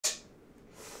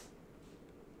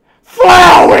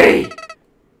Flowey!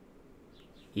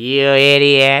 You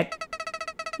idiot.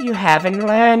 You haven't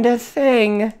learned a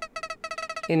thing.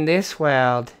 In this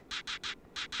world,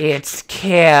 it's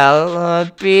kill or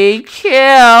be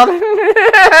killed.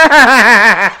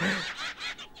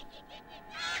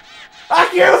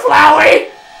 Fuck you, Flowey!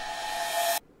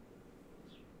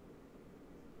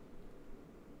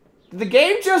 Did the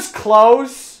game just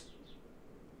close?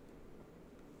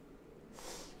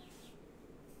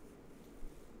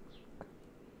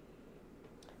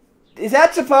 Is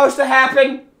that supposed to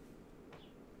happen?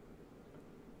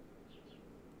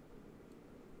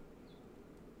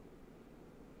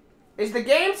 Is the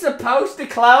game supposed to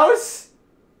close?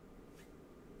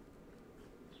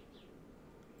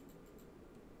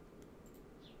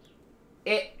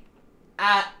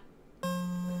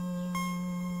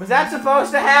 Was that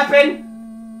supposed to happen?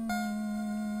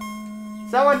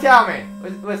 Someone tell me.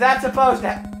 Was that supposed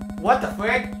to what the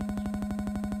frick?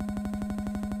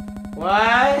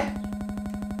 What?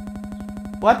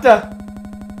 What the?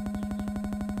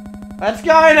 What's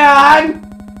going on?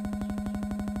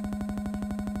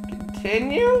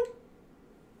 Continue?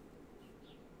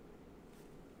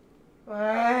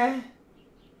 What?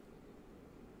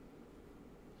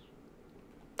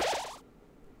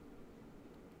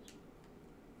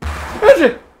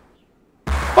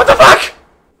 What the fuck?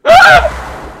 Ah!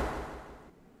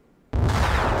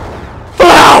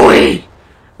 Flowey!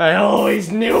 I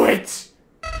always knew it!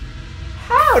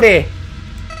 Howdy!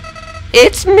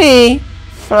 It's me,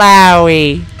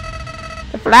 Flowey.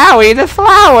 Flowey the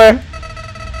flower.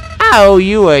 I owe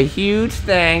you a huge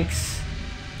thanks.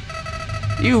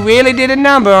 You really did a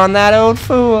number on that old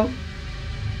fool.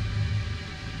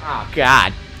 Oh,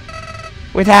 God.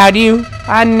 Without you,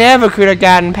 I never could have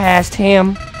gotten past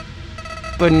him.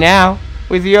 But now,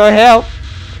 with your help,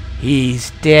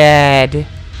 he's dead.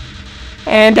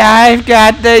 And I've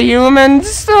got the human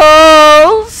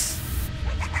souls.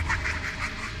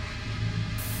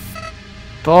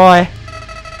 Boy,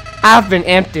 I've been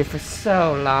empty for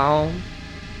so long.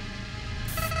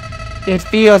 It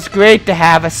feels great to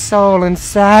have a soul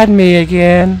inside me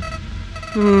again.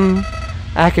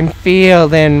 I can feel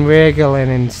them wriggling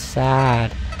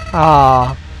inside.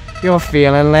 Aw, you're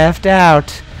feeling left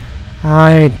out,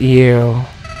 aren't you?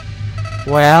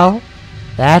 Well,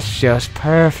 that's just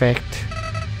perfect.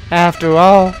 After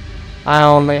all, I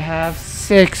only have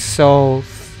 6 souls.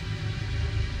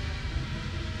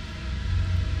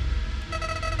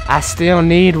 I still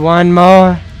need one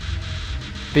more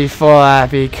before I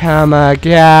become a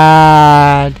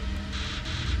god.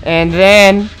 And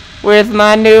then, with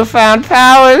my newfound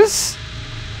powers,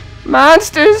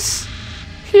 monsters,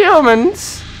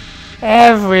 humans,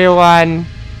 everyone,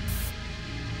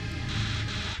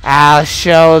 I'll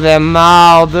show them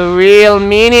all the real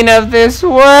meaning of this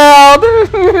world.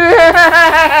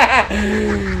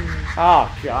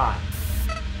 Oh, God.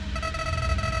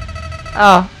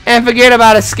 Oh, and forget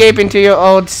about escaping to your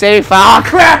old safe. Oh,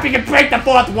 crap, you can break the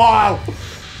 4th wall.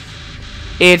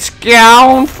 It's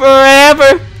gone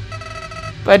forever.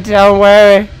 But don't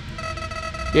worry.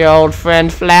 Your old friend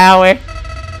Flowey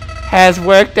has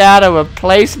worked out a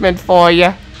replacement for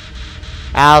you.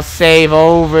 I'll save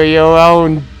over your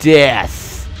own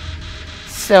death,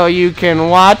 so you can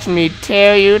watch me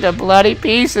tear you to bloody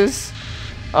pieces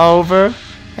over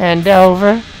and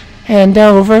over and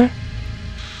over.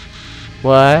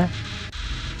 What?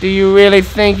 Do you really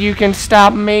think you can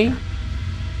stop me?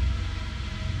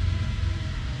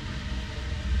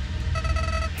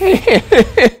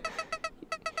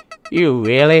 You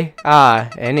really are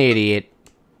an idiot.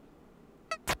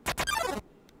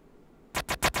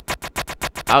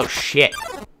 Oh shit.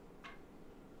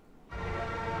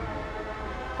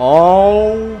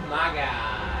 Oh my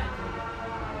God.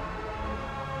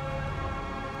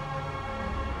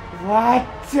 What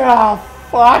the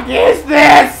fuck is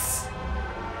this?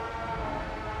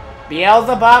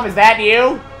 Beelzebub, is that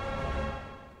you?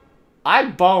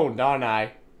 I'm boned, aren't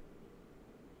I?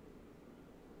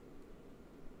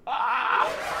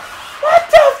 What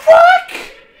the fuck?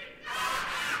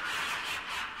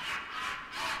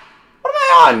 What am I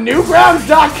on?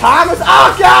 Newgrounds.com?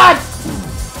 Oh God!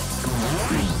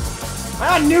 Am I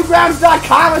on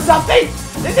Newgrounds.com or something?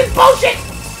 This is bullshit!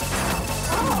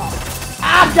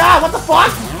 Ah God, what the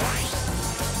fuck?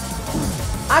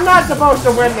 I'm not supposed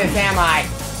to win this, am I?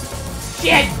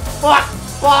 Shit! Fuck!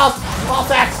 Balls! Ball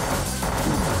sacks!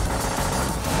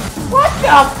 What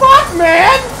the fuck,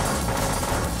 man?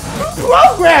 Who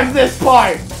programmed this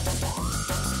part?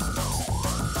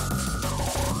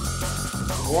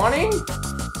 Warning?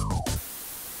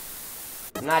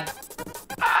 Not...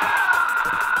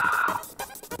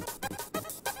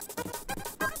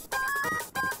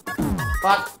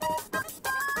 Fuck.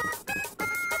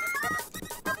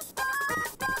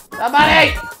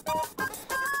 Somebody!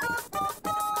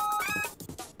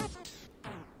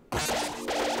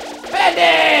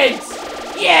 Band-aids!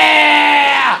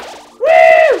 Yeah!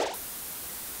 Woo!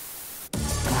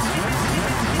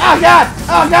 Oh god!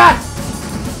 Oh god!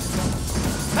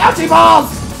 Bouncy balls!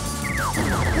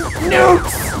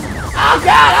 Nukes! Oh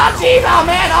god! Oh jeez! Oh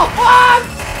man! Oh fuck!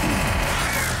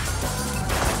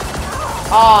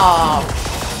 Oh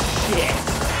shit!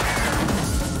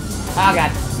 Oh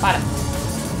god! Find it.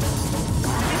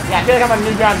 Yeah, I feel like I'm on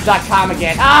newgrounds.com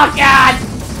again. Oh god!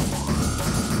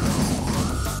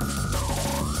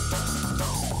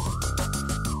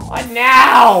 What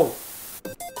now?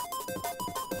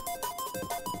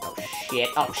 Oh shit!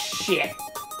 Oh shit!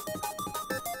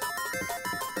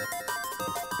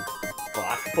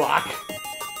 Fuck.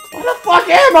 What the fuck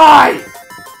am I?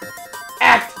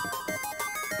 Act!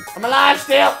 I'm alive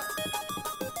still!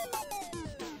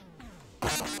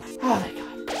 Oh my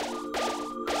god.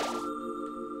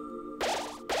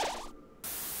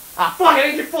 Ah fuck, I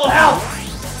didn't get full health!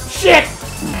 Shit!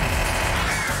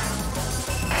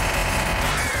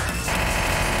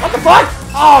 What the fuck?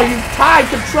 Oh, you time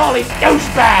controlling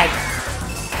douchebag!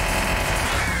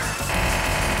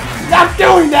 Stop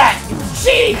doing that! You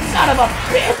cheating son of a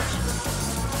bitch!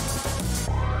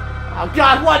 Oh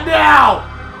god, what now?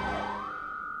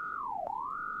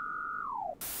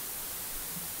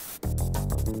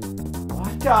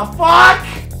 What the fuck?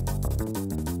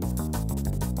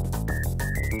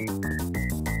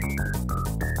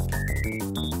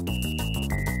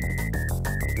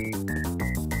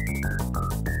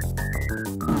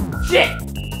 Shit!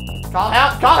 Call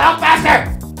help faster!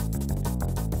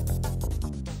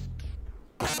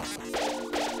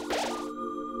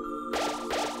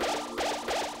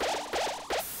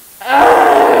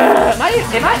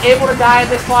 Am I able to die at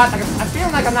this spot? Like, I'm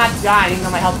feeling like I'm not dying even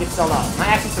though my health gets so low. Am I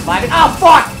actually surviving? Oh,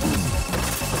 fuck!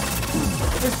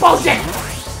 This is bullshit!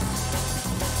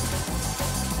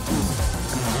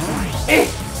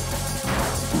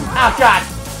 Oh, God!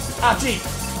 Oh, jeez!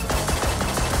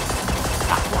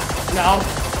 Oh, fuck. No.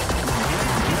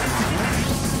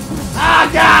 Oh,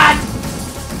 God!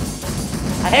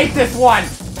 I hate this one!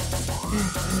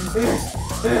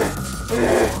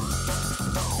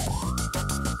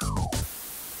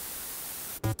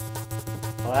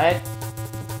 What?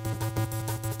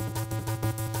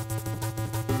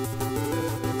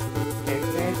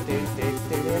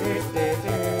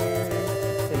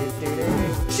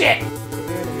 Shit!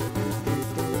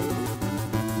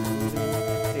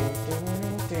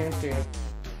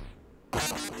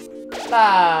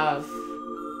 Love.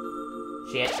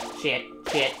 Shit.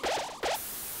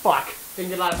 Fuck. Didn't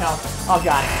get a lot of health. Oh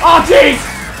god. Oh jeez!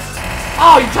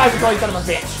 Oh, you time control, you son of a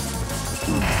bitch.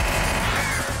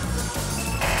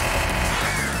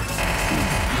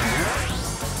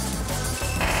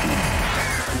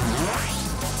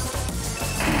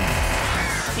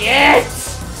 Shit!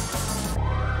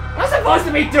 I'm supposed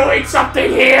to be doing something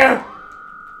here!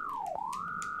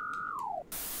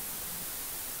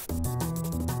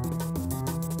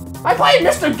 Am I playing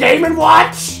Mr. Game &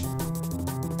 Watch?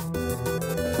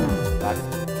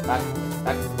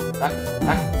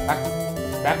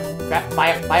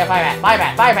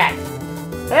 Fire.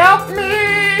 Help me!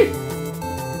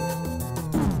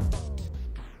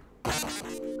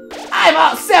 I'm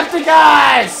all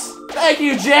Septicons! Thank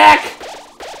you, Jack!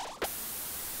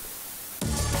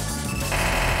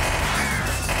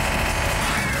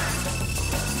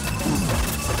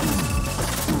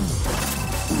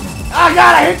 Oh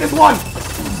god, I hate this one!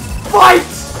 Fight!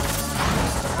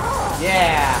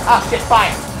 Yeah! Oh shit,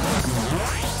 fire!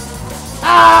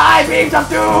 Ah, I beams of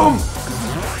doom!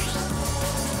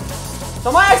 So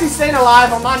am I actually staying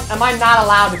alive, or am I not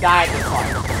allowed to die at this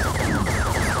point?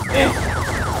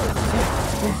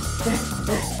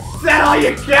 Is that all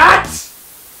you got?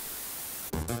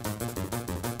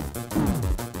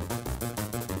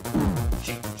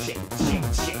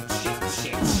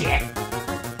 Shit.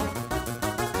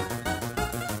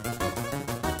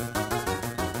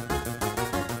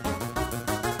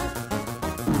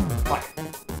 Fuck.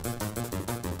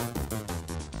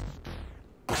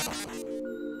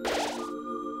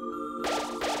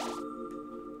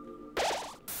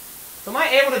 So am I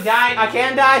able to die? I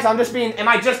can die, so I'm just being... Am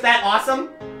I just that awesome?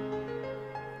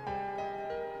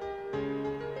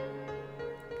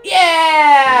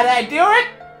 Yeah! Did I do it?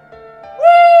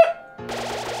 Woo!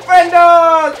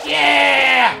 Friendos!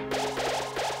 Yeah!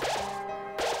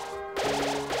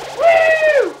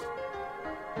 Woo!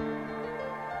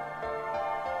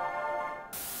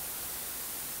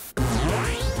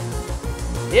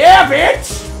 Yeah, bitch!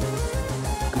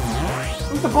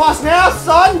 Who's the boss now,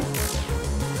 son?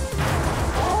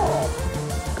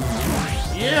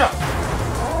 Yeah.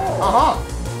 Uh-huh.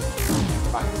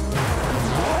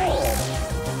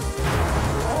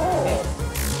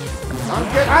 I'm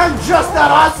good. I'm just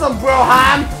that awesome, bro,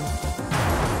 Han.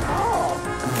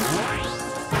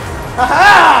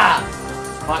 Haha!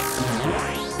 Fuck.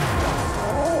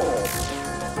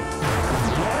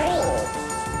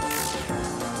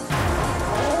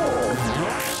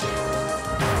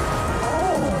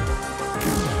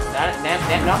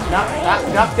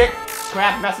 No, dick.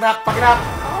 Crap, messing up, fucking up.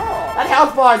 That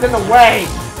health bar is in the way.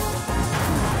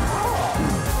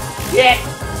 Shit.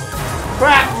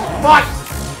 Crap, fuck.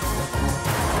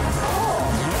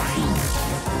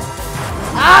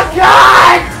 Oh,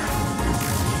 God!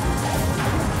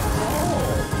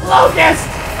 Locust!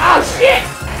 Oh, shit!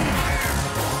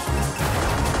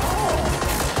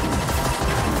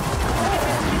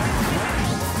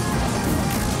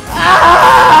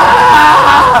 Ah!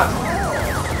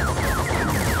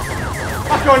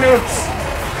 Fuck your nukes!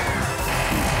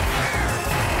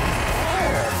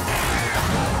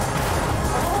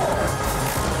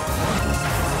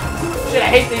 Shit, I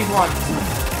hate these ones.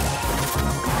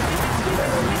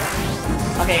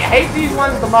 Okay, I hate these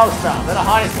ones the most though. They're the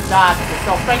hardest to dodge. They're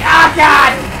so big. Oh,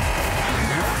 God!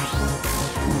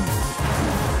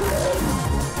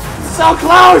 So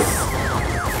close!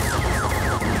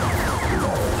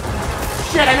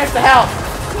 Shit, I missed the health.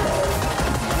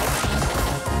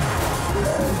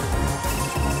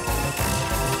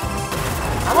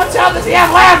 How much health does he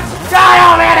have left? Die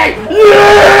already!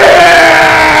 Yeah!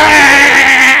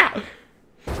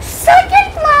 Suck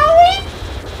it, Flowey!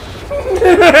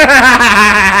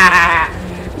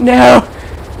 No!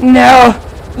 No!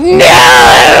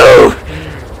 No!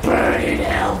 Burn in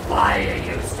hellfire,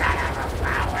 you son of a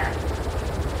flower!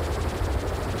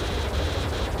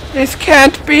 This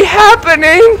can't be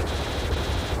happening!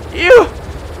 You!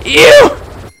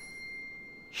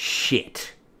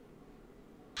 Shit.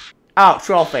 Oh,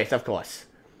 troll face, of course.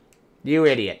 You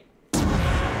idiot.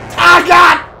 Oh,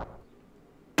 God!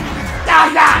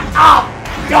 Oh, God! Oh,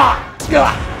 God!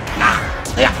 God! Ah,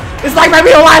 yeah. It's like my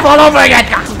real life all over again!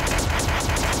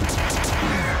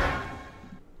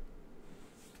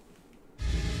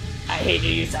 I hate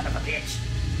you, you son of a bitch.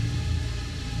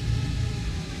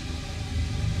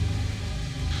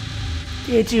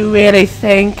 Did you really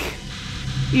think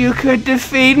you could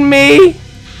defeat me?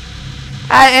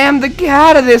 I am the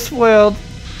god of this world.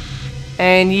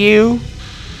 And you're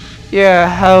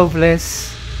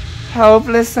hopeless.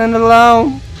 Hopeless and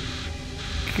alone.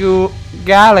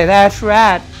 Golly, that's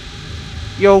right.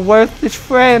 Your worthless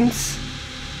friends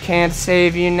can't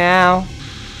save you now.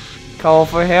 Call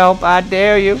for help, I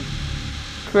dare you.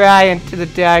 Cry into the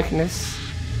darkness.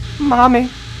 Mommy,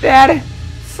 Daddy,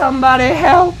 somebody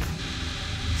help.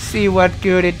 See what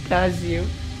good it does you.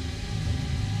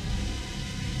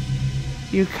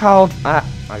 You called...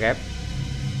 okay.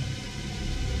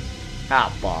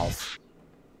 Ah, balls.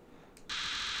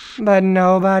 But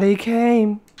nobody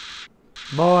came.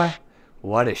 Boy,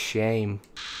 what a shame.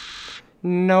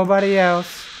 Nobody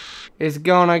else is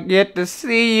gonna get to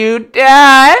see you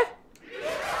die.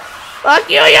 Fuck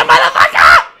you, you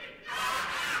motherfucker!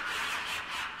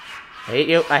 I hate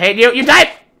you, I hate you, you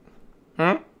died!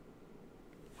 Hmm?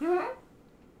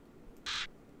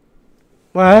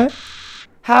 What?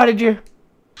 How did you...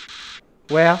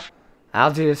 Well,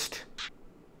 I'll just...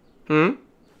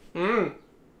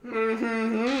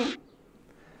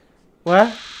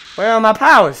 What? Where are my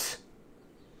powers?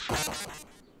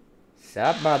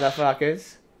 Sup,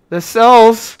 motherfuckers? The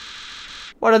souls?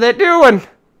 What are they doing?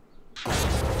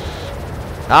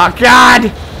 Oh,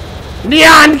 God!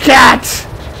 Neon Cat!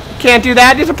 You can't do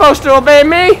that, you're supposed to obey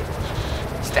me!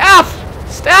 Stop!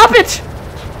 Stop it!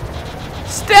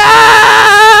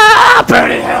 Stop!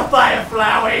 Burning hellfire,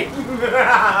 Flowey!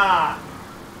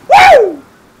 Woo!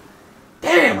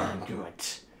 Damn, I'm good.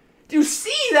 Do you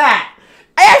see that?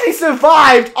 I actually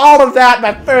survived all of that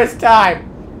my first time.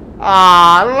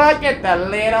 Aw, look at the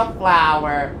little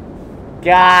flower.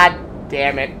 God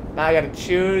damn it. Now I gotta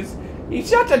choose. He's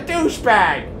such a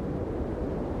douchebag.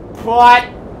 But,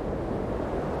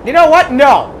 you know what?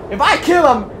 No. If I kill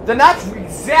him, then that's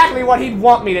exactly what he'd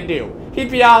want me to do. He'd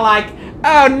be all like,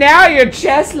 oh, now you're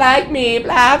just like me,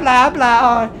 blah, blah,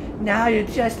 blah. Or, now you're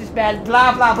just as bad,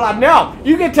 blah, blah, blah. No,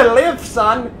 you get to live,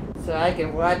 son. So I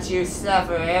can watch you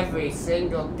suffer every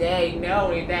single day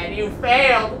knowing that you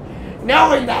failed.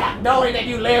 Knowing that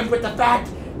you lived with the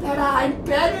fact that I'm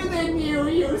better than you,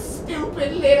 you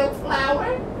stupid little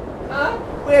flower. Huh?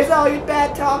 Where's all your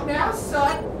bad talk now,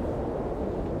 son?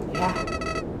 Yeah.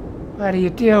 What are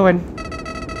you doing?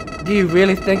 Do you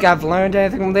really think I've learned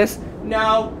anything from this?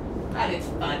 No, but it's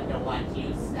fun to watch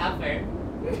you suffer.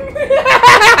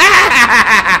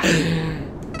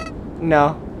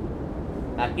 No.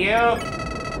 Fuck you.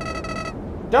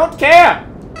 Don't care.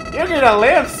 You're gonna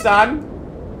live, son.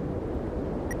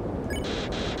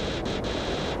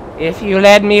 If you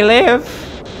let me live,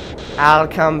 I'll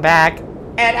come back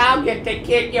and I'll get to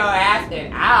kick your ass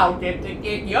and I'll get to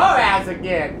kick your ass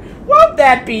again. Won't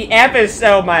that be ever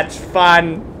so much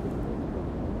fun?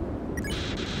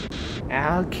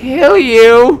 I'll kill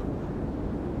you.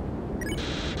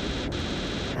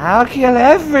 I'll kill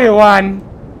everyone.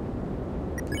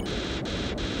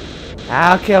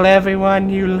 I'll kill everyone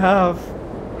you love.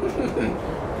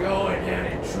 Go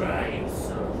ahead and try, you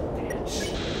son of a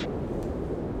bitch.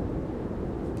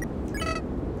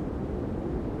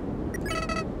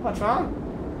 What's wrong?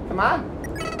 Come on.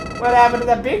 What happened to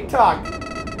that big talk?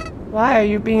 Why are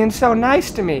you being so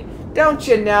nice to me? Don't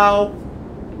you know?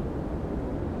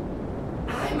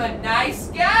 I'm a nice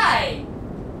guy.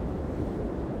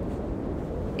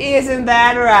 Isn't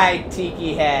that right,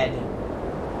 Tiki Head?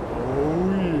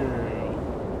 Oh, yeah.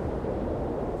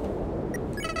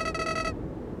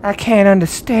 I can't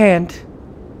understand.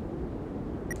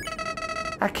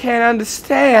 I can't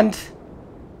understand.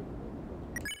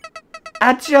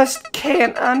 I just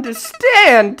can't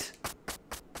understand.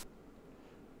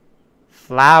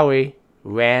 Flowey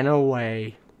ran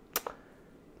away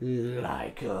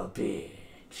like a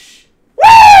bitch.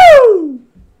 Woo!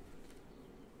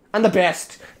 I'm the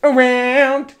best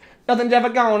around. Nothing's ever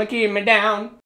gonna keep me down.